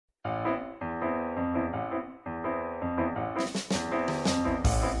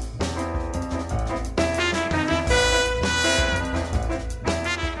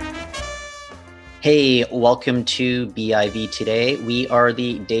Hey, welcome to BIV Today. We are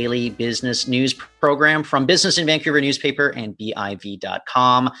the daily business news program from Business in Vancouver newspaper and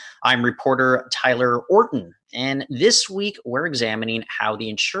BIV.com. I'm reporter Tyler Orton. And this week, we're examining how the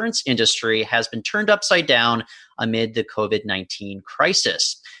insurance industry has been turned upside down amid the COVID-19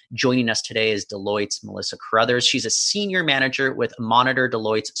 crisis. Joining us today is Deloitte's Melissa Carruthers. She's a senior manager with Monitor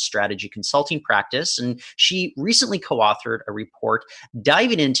Deloitte's strategy consulting practice, and she recently co-authored a report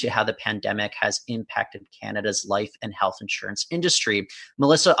diving into how the pandemic has impacted Canada's life and health insurance industry.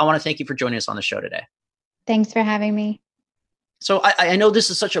 Melissa, I want to thank you for joining us on the show today. Thanks for having me. So I know this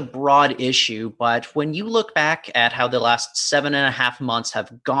is such a broad issue, but when you look back at how the last 7.5 months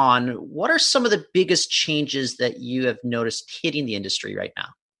have gone, what are some of the biggest changes that you have noticed hitting the industry right now?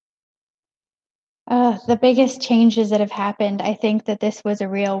 The biggest changes that have happened, I think that this was a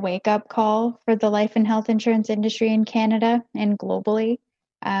real wake-up call for the life and health insurance industry in Canada and globally.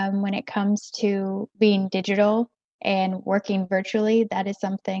 When it comes to being digital and working virtually, that is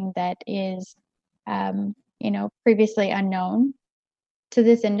something that is, previously unknown to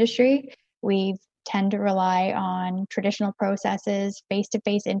this industry. We tend to rely on traditional processes,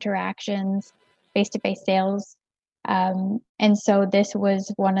 face-to-face interactions, face-to-face sales. And so this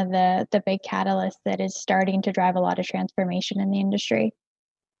was one of the big catalysts that is starting to drive a lot of transformation in the industry.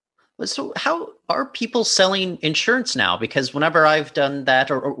 So how are people selling insurance now? Because whenever I've done that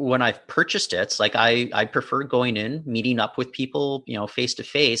or when I've purchased it, it's like I prefer going in, meeting up with people, face to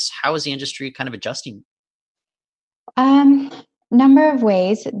face. How is the industry kind of adjusting? Um, Number of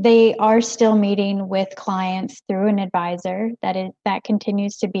ways. They are still meeting with clients through an advisor. That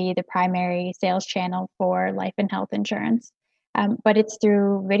continues to be the primary sales channel for life and health insurance. But it's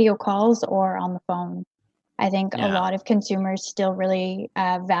through video calls or on the phone. I think a Yeah. lot of consumers still really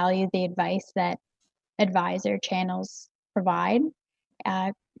value the advice that advisor channels provide.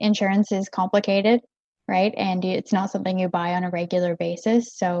 Uh, Insurance is complicated, right? And it's not something you buy on a regular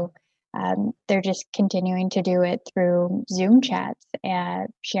basis. So they're just continuing to do it through Zoom chats and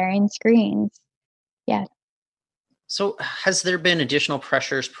sharing screens. Yeah, So has there been additional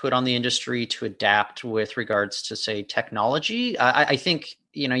pressures put on the industry to adapt with regards to, say, technology? I think,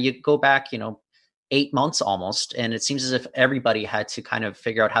 you go back, 8 months almost, and it seems as if everybody had to kind of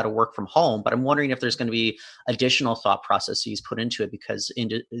figure out how to work from home. But I'm wondering if there's going to be additional thought processes put into it because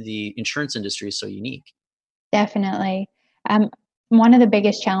the insurance industry is so unique. definitely. Um, One of the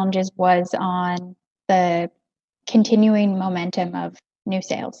biggest challenges was on the continuing momentum of new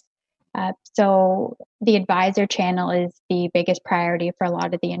sales. So the advisor channel is the biggest priority for a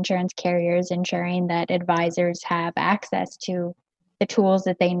lot of the insurance carriers, ensuring that advisors have access to the tools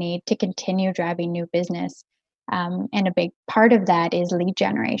that they need to continue driving new business. And a big part of that is lead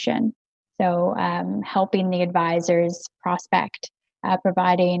generation. So helping the advisors prospect,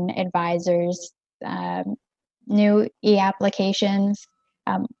 providing advisors new e-applications,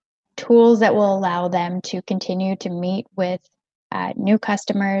 um, tools that will allow them to continue to meet with new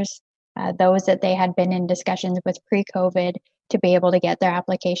customers, those that they had been in discussions with pre-COVID, to be able to get their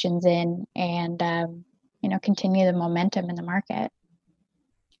applications in and continue the momentum in the market.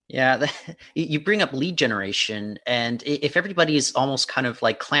 Yeah, you bring up lead generation, and if everybody is almost kind of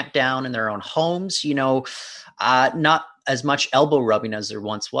like clamped down in their own homes, not as much elbow rubbing as there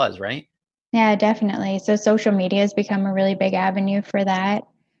once was, right? Yeah, definitely. So social media has become a really big avenue for that.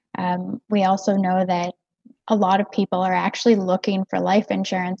 We also know that a lot of people are actually looking for life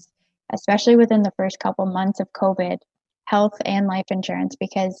insurance, especially within the first couple months of COVID, health and life insurance,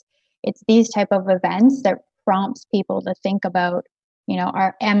 because it's these type of events that prompts people to think about,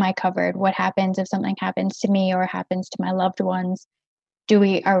 am I covered? What happens if something happens to me or happens to my loved ones? Do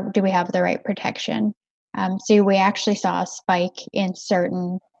we have the right protection? So we actually saw a spike in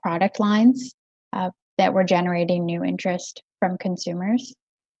certain product lines that were generating new interest from consumers.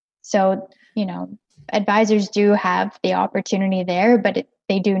 So, advisors do have the opportunity there, but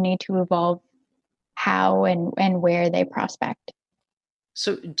they do need to evolve how and where they prospect.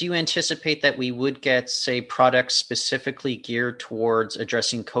 So, do you anticipate that we would get, say, products specifically geared towards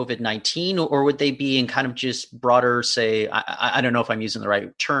addressing COVID-19, or would they be in kind of just broader, say, I don't know if I'm using the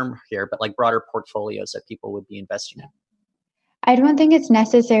right term here, but like broader portfolios that people would be investing in? I don't think it's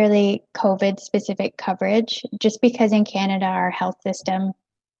necessarily COVID specific coverage, just because in Canada, our health system,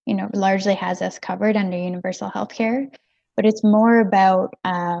 largely has us covered under universal health care. But it's more about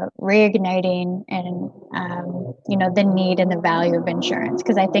reigniting and, the need and the value of insurance.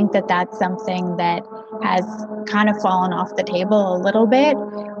 Because I think that that's something that has kind of fallen off the table a little bit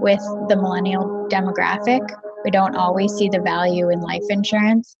with the millennial demographic. We don't always see the value in life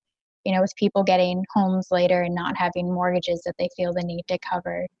insurance, with people getting homes later and not having mortgages that they feel the need to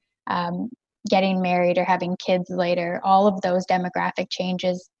cover. Um, getting married or having kids later, all of those demographic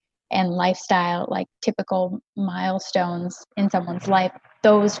changes and lifestyle, like typical milestones in someone's life,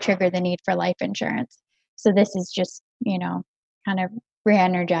 those trigger the need for life insurance. So this is just, kind of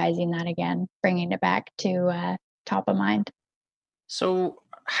re-energizing that again, bringing it back to top of mind. So,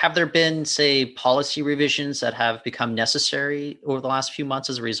 have there been, say, policy revisions that have become necessary over the last few months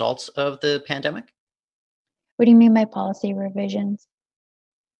as a result of the pandemic? What do you mean by policy revisions?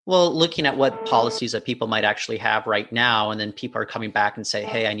 Well, looking at what policies that people might actually have right now, and then people are coming back and say,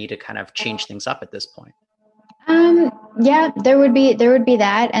 "Hey, I need to kind of change things up at this point." Yeah, there would be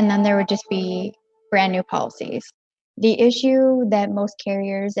that, and then there would just be brand new policies. The issue that most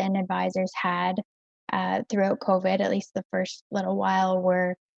carriers and advisors had throughout COVID, at least the first little while,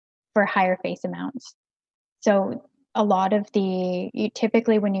 were for higher face amounts. So a lot of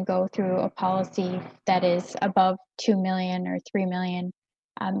typically when you go through a policy that is above 2 million or 3 million,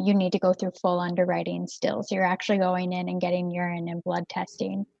 you need to go through full underwriting still. So you're actually going in and getting urine and blood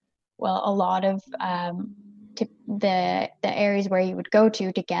testing. Well, a lot of the areas where you would go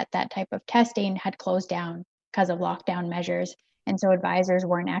to get that type of testing had closed down because of lockdown measures. And so advisors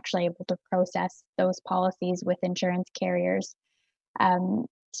weren't actually able to process those policies with insurance carriers.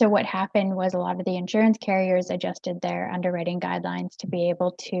 So what happened was a lot of the insurance carriers adjusted their underwriting guidelines to be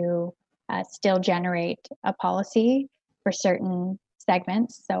able to still generate a policy for certain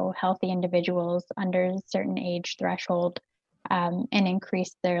segments, so healthy individuals under a certain age threshold, and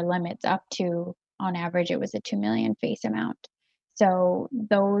increase their limits up to, on average, it was a 2 million face amount. So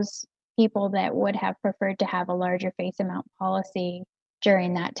those people that would have preferred to have a larger face amount policy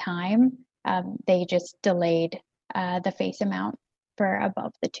during that time, they just delayed the face amount for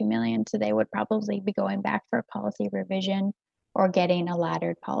above the 2 million. So they would probably be going back for a policy revision or getting a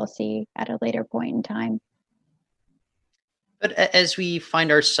laddered policy at a later point in time. But as we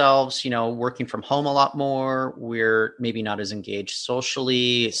find ourselves, working from home a lot more, we're maybe not as engaged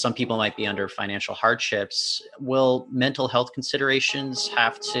socially. Some people might be under financial hardships. Will mental health considerations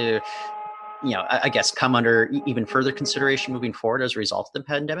have to, I guess, come under even further consideration moving forward as a result of the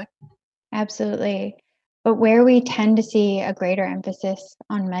pandemic? Absolutely. But where we tend to see a greater emphasis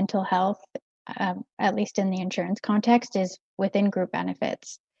on mental health, at least in the insurance context, is within group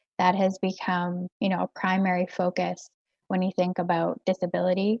benefits. That has become, a primary focus when you think about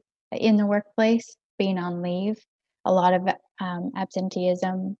disability in the workplace, being on leave. A lot of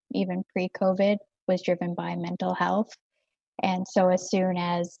absenteeism, even pre-COVID, was driven by mental health. And so as soon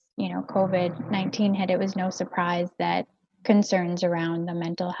as, COVID-19 hit, it was no surprise that concerns around the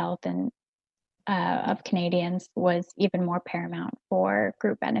mental health and of Canadians was even more paramount for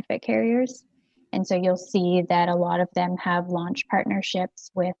group benefit carriers. And so you'll see that a lot of them have launched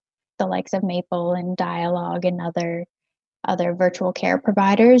partnerships with the likes of Maple and Dialogue and other virtual care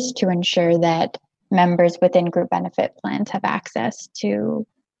providers to ensure that members within group benefit plans have access to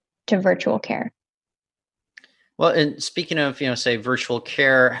virtual care. Well, and speaking of, say virtual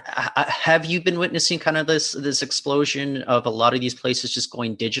care, have you been witnessing kind of this explosion of a lot of these places just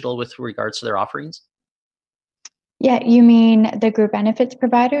going digital with regards to their offerings? Yeah, you mean the group benefits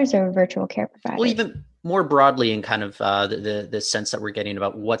providers or virtual care Well, providers? even more broadly, in kind of the sense that we're getting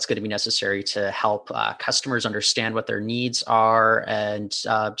about what's going to be necessary to help customers understand what their needs are, and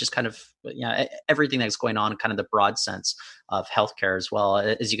just kind of everything that's going on in kind of the broad sense of healthcare as well,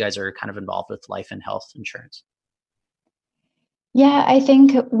 as you guys are kind of involved with life and health insurance. Yeah, I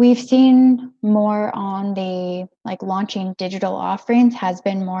think we've seen more on the launching digital offerings has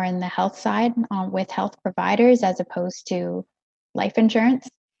been more in the health side with health providers as opposed to life insurance.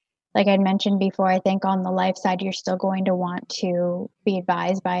 Like I'd mentioned before, I think on the life side, you're still going to want to be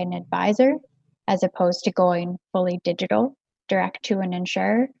advised by an advisor as opposed to going fully digital direct to an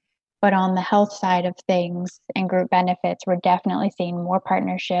insurer. But on the health side of things and group benefits, we're definitely seeing more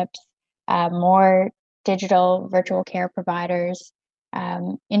partnerships, more digital virtual care providers,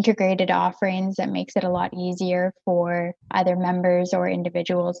 integrated offerings that makes it a lot easier for either members or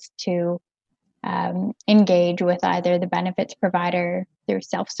individuals to engage with either the benefits provider through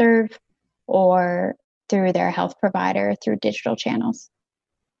self-serve or through their health provider through digital channels.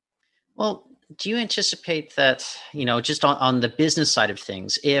 Well, do you anticipate that, just on the business side of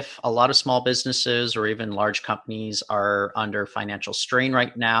things, if a lot of small businesses or even large companies are under financial strain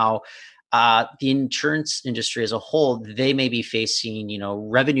right now, the insurance industry as a whole, they may be facing,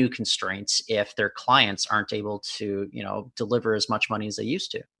 revenue constraints if their clients aren't able to, deliver as much money as they used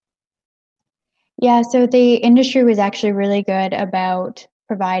to? Yeah, so the industry was actually really good about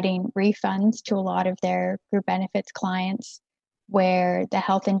providing refunds to a lot of their group benefits clients where the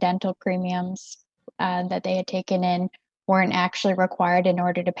health and dental premiums that they had taken in weren't actually required in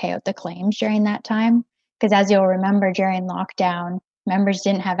order to pay out the claims during that time. Because as you'll remember, during lockdown, members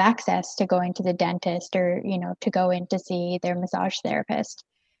didn't have access to going to the dentist or, to go in to see their massage therapist.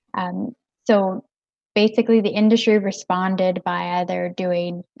 So basically, the industry responded by either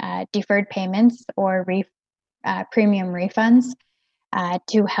doing deferred payments or premium refunds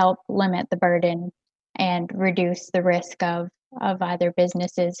to help limit the burden and reduce the risk of either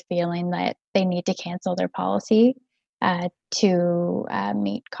businesses feeling that they need to cancel their policy to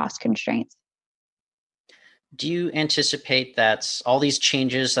meet cost constraints. Do you anticipate that all these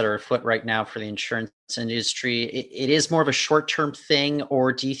changes that are afoot right now for the insurance industry, it is more of a short-term thing,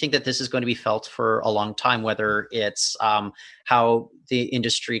 or do you think that this is going to be felt for a long time, whether it's how the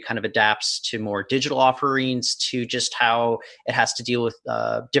industry kind of adapts to more digital offerings, to just how it has to deal with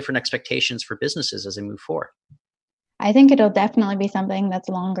different expectations for businesses as they move forward? I think it'll definitely be something that's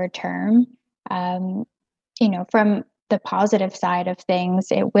longer term. From the positive side of things,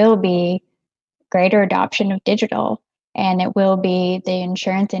 it will be greater adoption of digital, and it will be the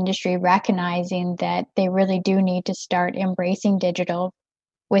insurance industry recognizing that they really do need to start embracing digital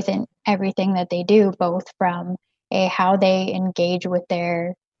within everything that they do, both from how they engage with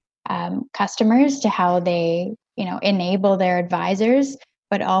their customers to how they enable their advisors,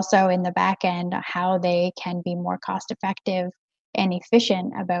 but also in the back end how they can be more cost effective and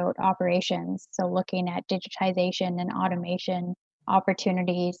efficient about operations. So looking at digitization and automation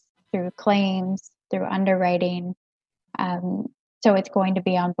opportunities through claims, through underwriting. So it's going to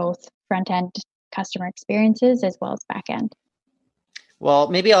be on both front-end customer experiences as well as back-end. Well,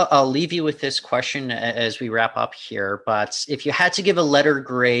 maybe I'll leave you with this question as we wrap up here. But if you had to give a letter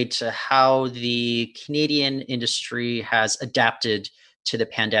grade to how the Canadian industry has adapted to the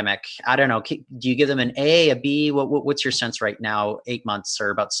pandemic, I don't know, do you give them an A, a B? What's your sense right now, 8 months or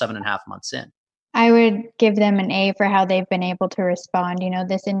about 7.5 months in? I would give them an A for how they've been able to respond.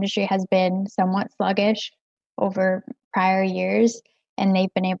 This industry has been somewhat sluggish over prior years, and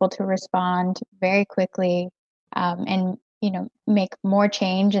they've been able to respond very quickly and make more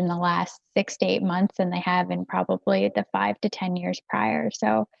change in the last 6 to 8 months than they have in probably the 5 to 10 years prior.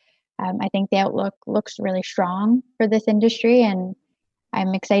 So I think the outlook looks really strong for this industry, and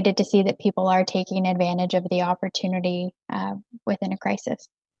I'm excited to see that people are taking advantage of the opportunity within a crisis.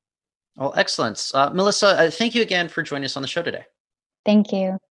 Well, excellent. Melissa, thank you again for joining us on the show today. Thank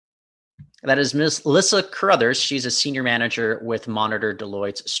you. That is Ms. Melissa Carruthers. She's a senior manager with Monitor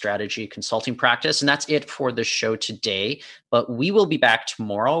Deloitte's strategy consulting practice. And that's it for the show today. But we will be back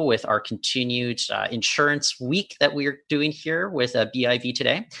tomorrow with our continued insurance week that we're doing here with BIV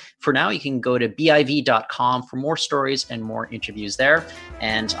Today. For now, you can go to BIV.com for more stories and more interviews there.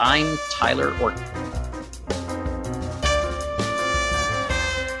 And I'm Tyler Orton.